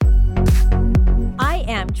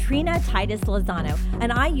Trina Titus Lozano,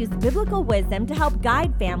 and I use biblical wisdom to help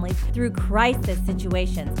guide families through crisis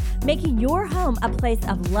situations, making your home a place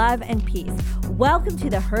of love and peace. Welcome to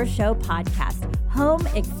the Her Show podcast, Home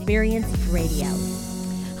Experience Radio.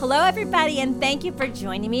 Hello, everybody, and thank you for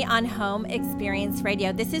joining me on Home Experience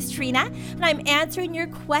Radio. This is Trina, and I'm answering your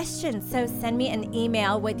questions. So send me an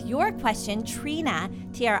email with your question, Trina,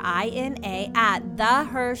 Trina, at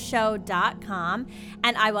thehershow.com,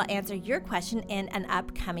 and I will answer your question in an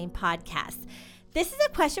upcoming podcast. This is a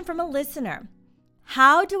question from a listener.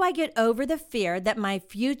 How do I get over the fear that my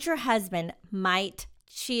future husband might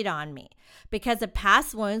cheat on me because of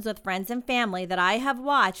past wounds with friends and family that I have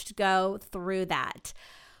watched go through that?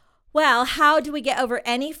 Well, how do we get over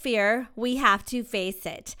any fear? We have to face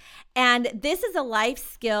it. And this is a life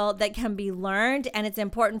skill that can be learned, and it's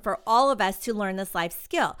important for all of us to learn this life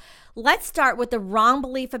skill. Let's start with the wrong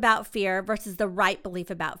belief about fear versus the right belief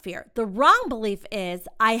about fear. The wrong belief is,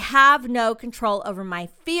 I have no control over my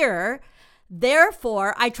fear,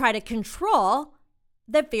 therefore I try to control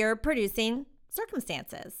the fear-producing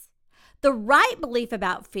circumstances. The right belief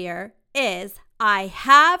about fear is, I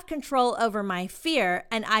have control over my fear,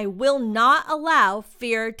 and I will not allow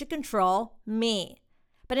fear to control me.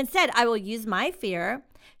 But instead, I will use my fear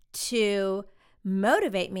to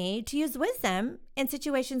motivate me to use wisdom in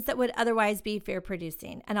situations that would otherwise be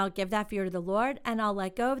fear-producing. And I'll give that fear to the Lord, and I'll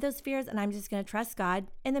let go of those fears, and I'm just going to trust God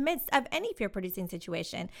in the midst of any fear-producing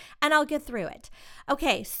situation, and I'll get through it.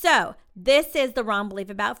 Okay, so this is the wrong belief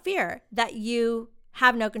about fear, that you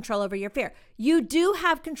have no control over your fear. You do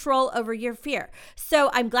have control over your fear. So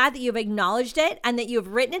I'm glad that you've acknowledged it and that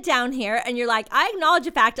you've written it down here and you're like, I acknowledge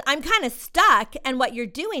the fact I'm kind of stuck. And what you're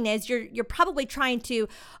doing is you're probably trying to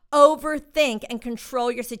overthink and control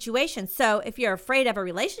your situation. So if you're afraid of a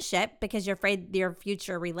relationship because you're afraid your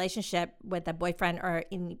future relationship with a boyfriend or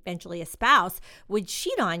eventually a spouse would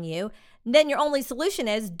cheat on you, then your only solution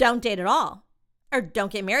is don't date at all. Or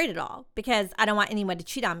don't get married at all because I don't want anyone to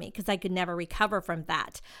cheat on me because I could never recover from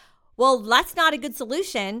that. Well, that's not a good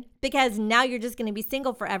solution because now you're just going to be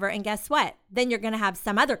single forever. And guess what? Then you're going to have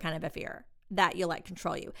some other kind of a fear that you'll let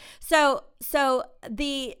control you. So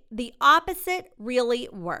the opposite really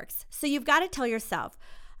works. So you've got to tell yourself,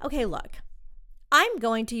 okay, look, I'm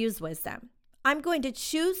going to use wisdom. I'm going to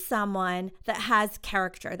choose someone that has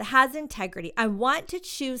character, that has integrity. I want to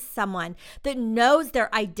choose someone that knows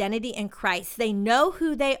their identity in Christ. They know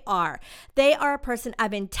who they are. They are a person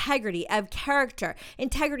of integrity, of character.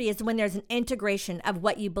 Integrity is when there's an integration of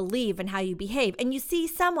what you believe and how you behave. And you see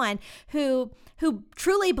someone who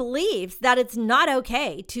truly believes that it's not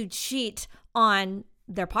okay to cheat on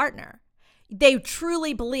their partner. They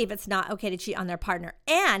truly believe it's not okay to cheat on their partner.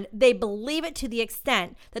 And they believe it to the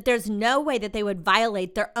extent that there's no way that they would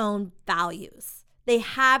violate their own values. They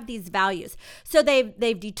have these values. So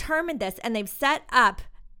they've determined this and they've set up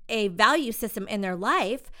a value system in their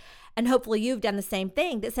life. And hopefully you've done the same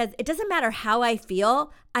thing that says, it doesn't matter how I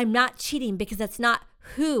feel, I'm not cheating because that's not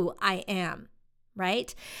who I am,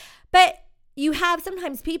 right? But you have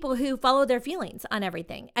sometimes people who follow their feelings on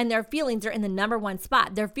everything, and their feelings are in the number one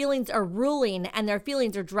spot. Their feelings are ruling, and their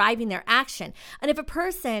feelings are driving their action. And if a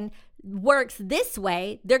person works this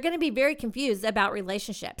way, they're going to be very confused about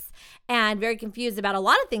relationships and very confused about a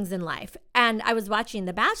lot of things in life. And I was watching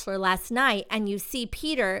The Bachelor last night, and you see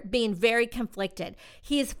Peter being very conflicted.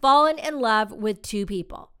 He's fallen in love with two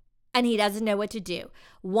people, and he doesn't know what to do.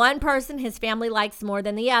 One person his family likes more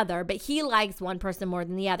than the other, but he likes one person more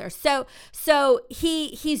than the other. So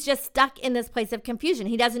he's just stuck in this place of confusion.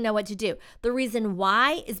 He doesn't know what to do. The reason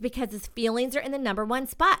why is because his feelings are in the number one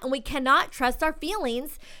spot, and we cannot trust our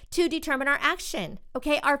feelings to determine our action.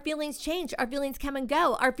 Okay, our feelings change. Our feelings come and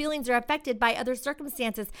go. Our feelings are affected by other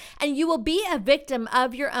circumstances, and you will be a victim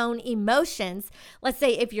of your own emotions. Let's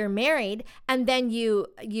say if you're married and then you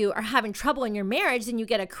are having trouble in your marriage and you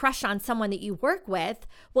get a crush on someone that you work with.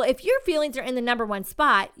 Well, if your feelings are in the number one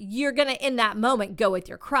spot, you're going to, in that moment, go with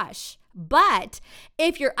your crush. But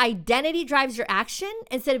if your identity drives your action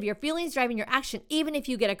instead of your feelings driving your action, even if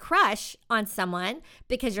you get a crush on someone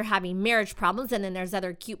because you're having marriage problems and then there's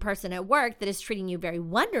other cute person at work that is treating you very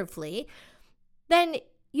wonderfully, then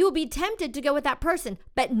you will be tempted to go with that person,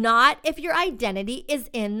 but not if your identity is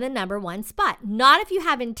in the number one spot. Not if you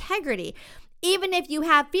have integrity. Even if you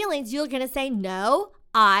have feelings, you're going to say, no,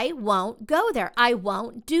 I won't go there. I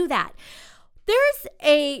won't do that. There's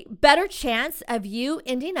a better chance of you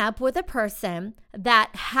ending up with a person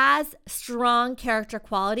that has strong character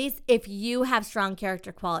qualities if you have strong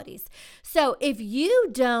character qualities. So if you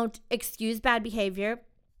don't excuse bad behavior,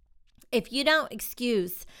 if you don't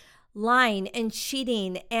excuse lying and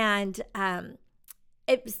cheating and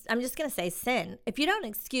I'm just going to say sin. If you don't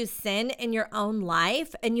excuse sin in your own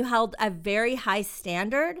life and you held a very high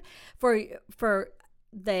standard for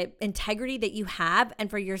the integrity that you have and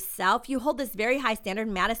for yourself, you hold this very high standard.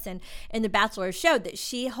 Madison in The Bachelor showed that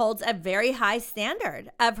she holds a very high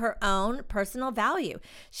standard of her own personal value.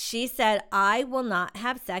 She said, I will not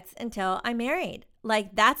have sex until I'm married.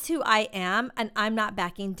 Like, that's who I am, and I'm not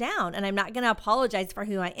backing down, and I'm not going to apologize for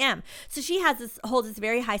who I am. So she holds this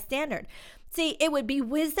very high standard. See, it would be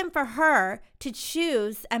wisdom for her to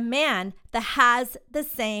choose a man that has the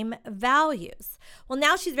same values. Well,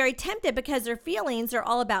 now she's very tempted because her feelings are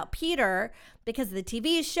all about Peter because of the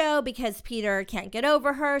TV show, because Peter can't get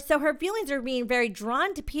over her. So her feelings are being very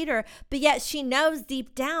drawn to Peter, but yet she knows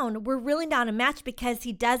deep down we're really not a match because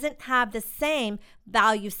he doesn't have the same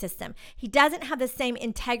value system. He doesn't have the same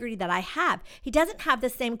integrity that I have. He doesn't have the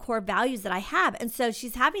same core values that I have. And so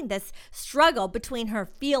she's having this struggle between her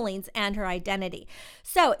feelings and her identity.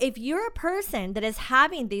 So if you're a person that is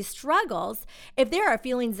having these struggles, if there are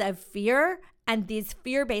feelings of fear, and these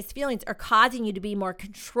fear-based feelings are causing you to be more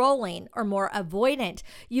controlling or more avoidant,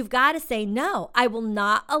 you've got to say, no, I will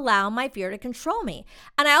not allow my fear to control me.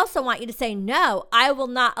 And I also want you to say, no, I will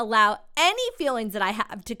not allow any feelings that I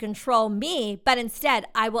have to control me, but instead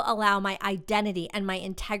I will allow my identity and my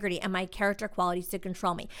integrity and my character qualities to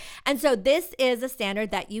control me. And so this is a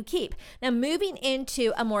standard that you keep. Now, moving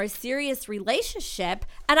into a more serious relationship,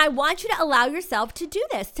 and I want you to allow yourself to do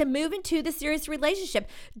this, to move into the serious relationship.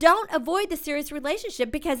 Don't avoid the serious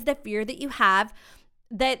relationship because of the fear that you have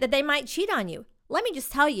that they might cheat on you. Let me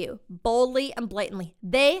just tell you boldly and blatantly,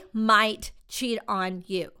 they might cheat on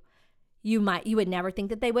you. You would never think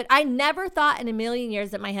that they would. I never thought in a million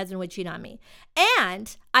years that my husband would cheat on me.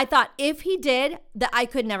 And I thought if he did, that I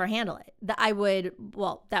could never handle it.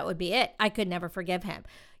 That would be it. I could never forgive him.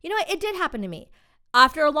 You know what? It did happen to me.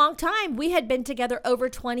 After a long time, we had been together over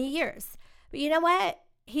 20 years. But you know what?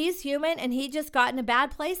 He's human and he just got in a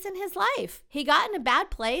bad place in his life. He got in a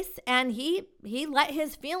bad place and he let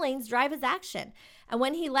his feelings drive his action. And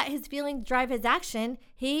when he let his feelings drive his action,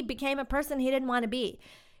 he became a person he didn't want to be.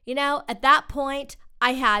 You know, at that point,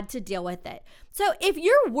 I had to deal with it. So if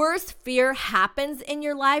your worst fear happens in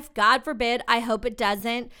your life, God forbid, I hope it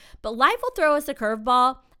doesn't, but life will throw us a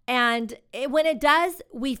curveball. And when it does,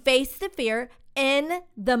 we face the fear in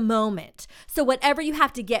the moment. So whatever you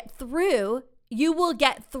have to get through, you will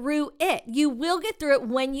get through it. You will get through it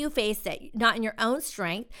when you face it, not in your own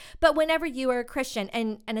strength, but whenever you are a Christian,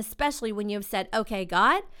 and especially when you've said, okay,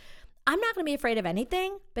 God, I'm not going to be afraid of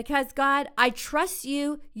anything because God, I trust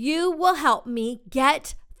you. You will help me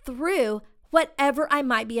get through whatever I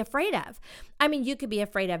might be afraid of. I mean, you could be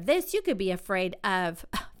afraid of this. You could be afraid of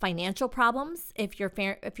financial problems if your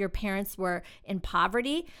parents were in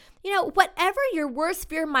poverty. You know, whatever your worst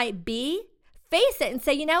fear might be, face it and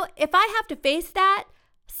say, you know, if I have to face that,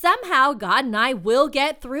 somehow God and I will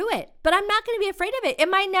get through it. But I'm not going to be afraid of it. It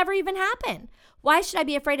might never even happen. Why should I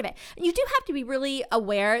be afraid of it? You do have to be really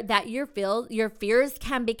aware that your fears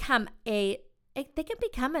can become a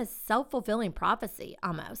self-fulfilling prophecy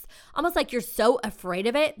almost like you're so afraid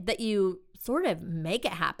of it that you sort of make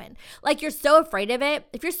it happen. Like you're so afraid of it.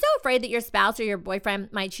 If you're so afraid that your spouse or your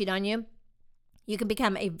boyfriend might cheat on you, you can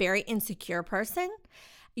become a very insecure person.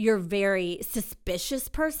 You're a very suspicious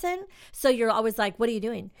person. So you're always like, what are you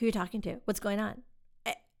doing? Who are you talking to? What's going on?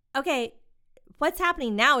 Okay. What's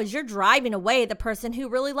happening now is you're driving away the person who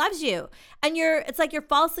really loves you. And it's like you're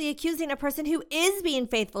falsely accusing a person who is being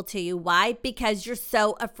faithful to you. Why? Because you're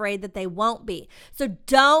so afraid that they won't be. So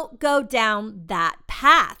don't go down that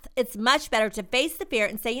path. It's much better to face the fear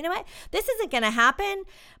and say, you know what? This isn't going to happen.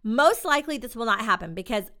 Most likely this will not happen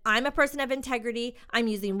because I'm a person of integrity. I'm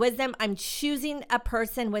using wisdom. I'm choosing a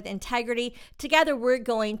person with integrity. Together, we're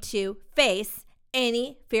going to face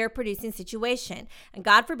any fear-producing situation. And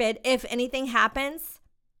God forbid, if anything happens,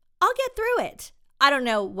 I'll get through it. I don't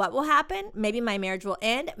know what will happen. Maybe my marriage will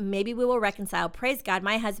end. Maybe we will reconcile. Praise God,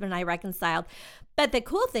 my husband and I reconciled. But the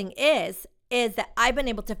cool thing is that I've been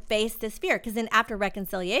able to face this fear because then after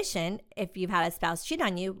reconciliation, if you've had a spouse cheat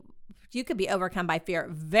on you, you could be overcome by fear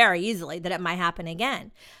very easily that it might happen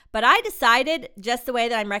again. But I decided, just the way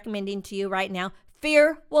that I'm recommending to you right now,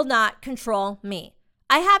 fear will not control me.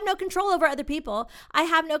 I have no control over other people. I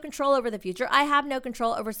have no control over the future. I have no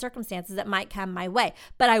control over circumstances that might come my way.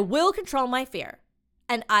 But I will control my fear.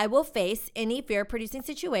 And I will face any fear-producing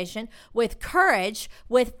situation with courage,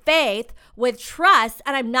 with faith, with trust.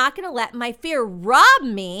 And I'm not going to let my fear rob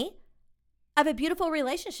me of a beautiful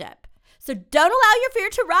relationship. So don't allow your fear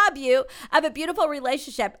to rob you of a beautiful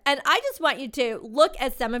relationship. And I just want you to look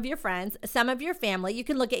at some of your friends, some of your family. You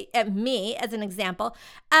can look at me as an example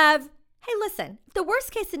of Hey, listen, if the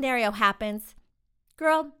worst case scenario happens,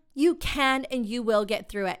 girl, you can and you will get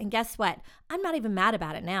through it. And guess what? I'm not even mad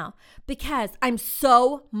about it now because I'm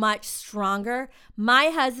so much stronger. My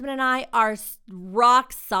husband and I are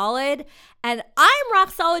rock solid, and I'm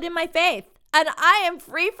rock solid in my faith. And I am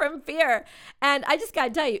free from fear. And I just got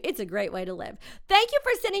to tell you, it's a great way to live. Thank you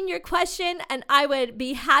for sending your question. And I would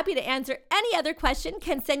be happy to answer any other question.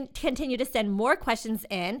 Continue to send more questions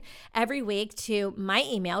in every week to my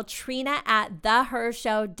email,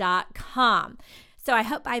 trina@thehershow.com. So I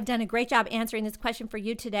hope I've done a great job answering this question for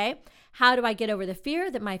you today. How do I get over the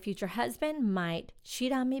fear that my future husband might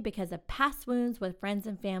cheat on me because of past wounds with friends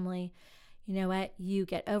and family? You know what? You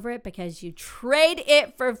get over it because you trade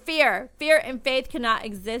it for fear. Fear and faith cannot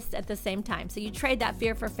exist at the same time. So you trade that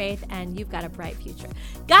fear for faith and you've got a bright future.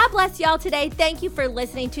 God bless y'all today. Thank you for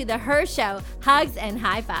listening to The Her Show. Hugs and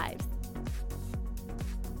high fives.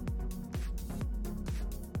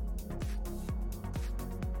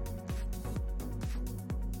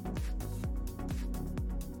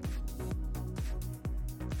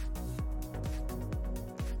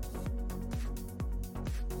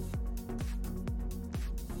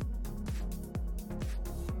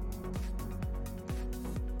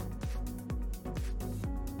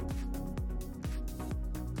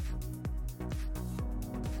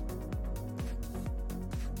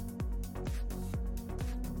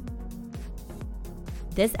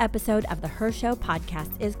 This episode of the Her Show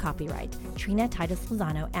podcast is copyright Trina Titus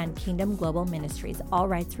Lozano and Kingdom Global Ministries. All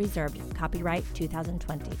rights reserved. Copyright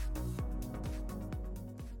 2020.